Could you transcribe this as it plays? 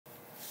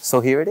So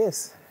here it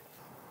is.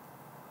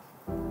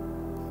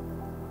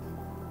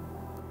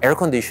 Air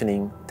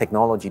conditioning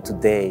technology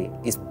today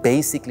is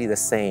basically the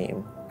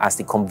same as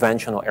the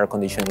conventional air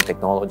conditioning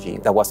technology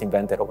that was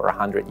invented over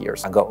 100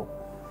 years ago.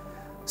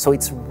 So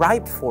it's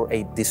ripe for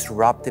a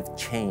disruptive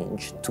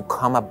change to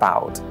come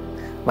about.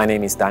 My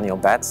name is Daniel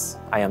Betts.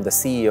 I am the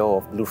CEO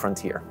of Blue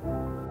Frontier.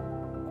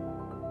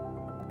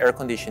 Air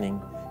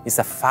conditioning is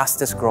the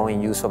fastest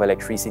growing use of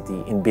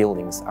electricity in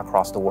buildings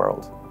across the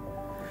world.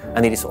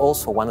 And it is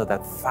also one of the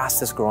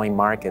fastest growing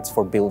markets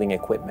for building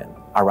equipment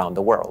around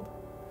the world.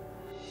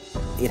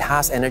 It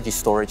has energy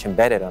storage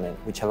embedded on it,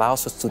 which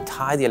allows us to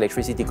tie the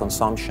electricity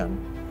consumption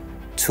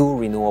to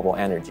renewable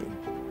energy.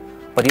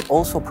 But it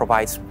also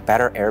provides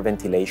better air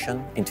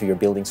ventilation into your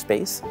building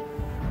space,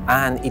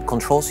 and it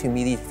controls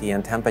humidity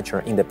and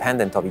temperature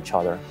independent of each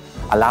other,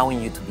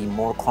 allowing you to be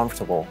more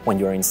comfortable when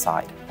you're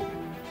inside.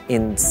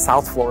 In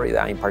South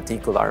Florida in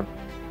particular,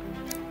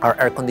 our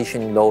air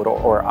conditioning load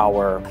or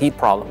our heat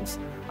problems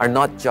are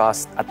not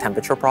just a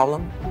temperature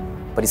problem,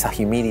 but it's a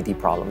humidity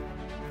problem.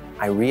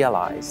 I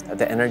realized that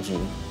the energy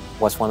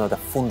was one of the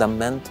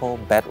fundamental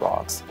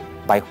bedrocks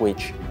by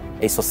which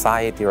a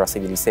society or a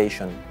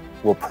civilization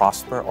will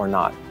prosper or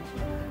not.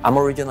 I'm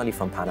originally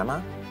from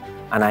Panama,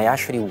 and I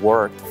actually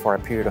worked for a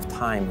period of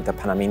time with the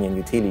Panamanian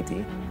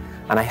utility,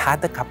 and I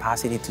had the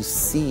capacity to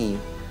see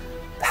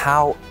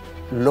how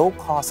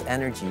low-cost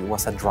energy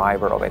was a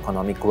driver of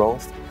economic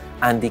growth,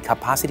 and the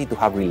capacity to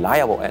have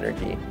reliable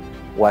energy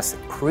was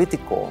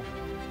critical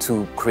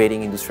to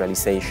creating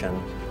industrialization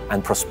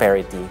and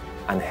prosperity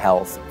and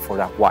health for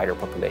that wider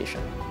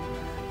population.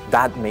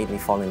 That made me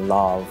fall in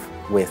love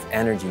with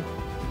energy.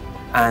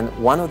 And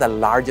one of the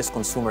largest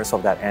consumers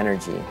of that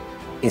energy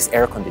is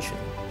air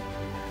conditioning.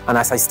 And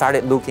as I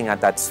started looking at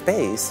that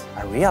space,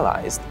 I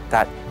realized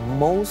that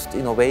most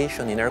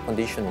innovation in air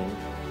conditioning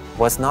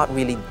was not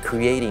really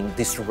creating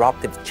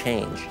disruptive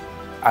change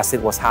as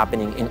it was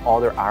happening in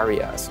other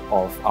areas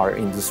of our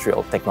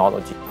industrial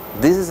technology.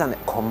 This is a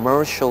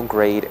commercial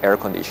grade air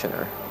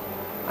conditioner,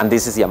 and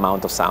this is the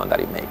amount of sound that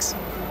it makes.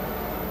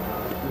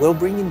 We're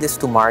bringing this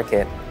to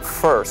market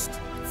first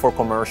for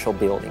commercial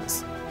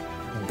buildings.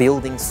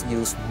 Buildings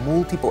use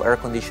multiple air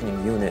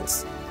conditioning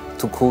units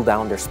to cool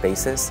down their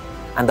spaces,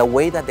 and the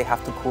way that they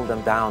have to cool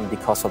them down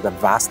because of the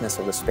vastness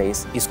of the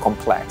space is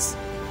complex.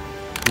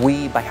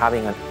 We, by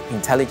having an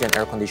intelligent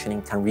air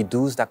conditioning, can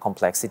reduce that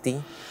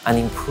complexity and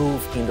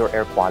improve indoor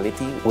air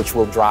quality, which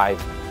will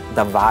drive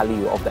the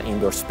value of the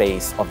indoor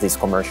space of these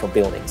commercial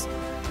buildings.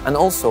 And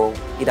also,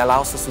 it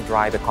allows us to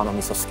drive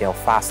economies of scale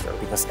faster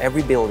because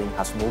every building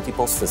has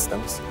multiple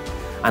systems,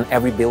 and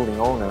every building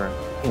owner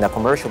in the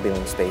commercial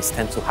building space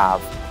tends to have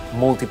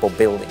multiple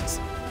buildings.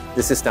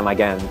 The system,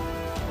 again,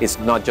 is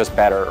not just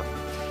better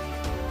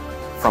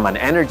from an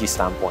energy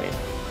standpoint,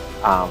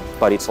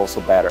 but it's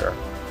also better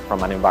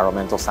from an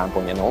environmental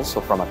standpoint and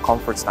also from a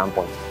comfort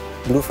standpoint.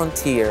 Blue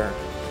Frontier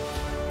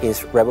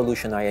is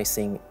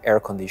revolutionizing air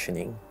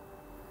conditioning.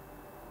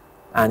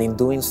 And in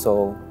doing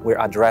so, we're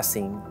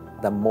addressing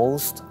the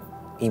most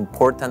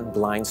important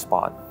blind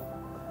spot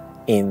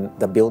in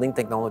the building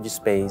technology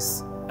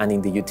space and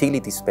in the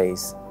utility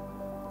space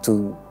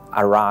to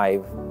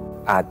arrive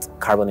at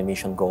carbon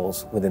emission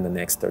goals within the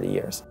next 30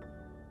 years.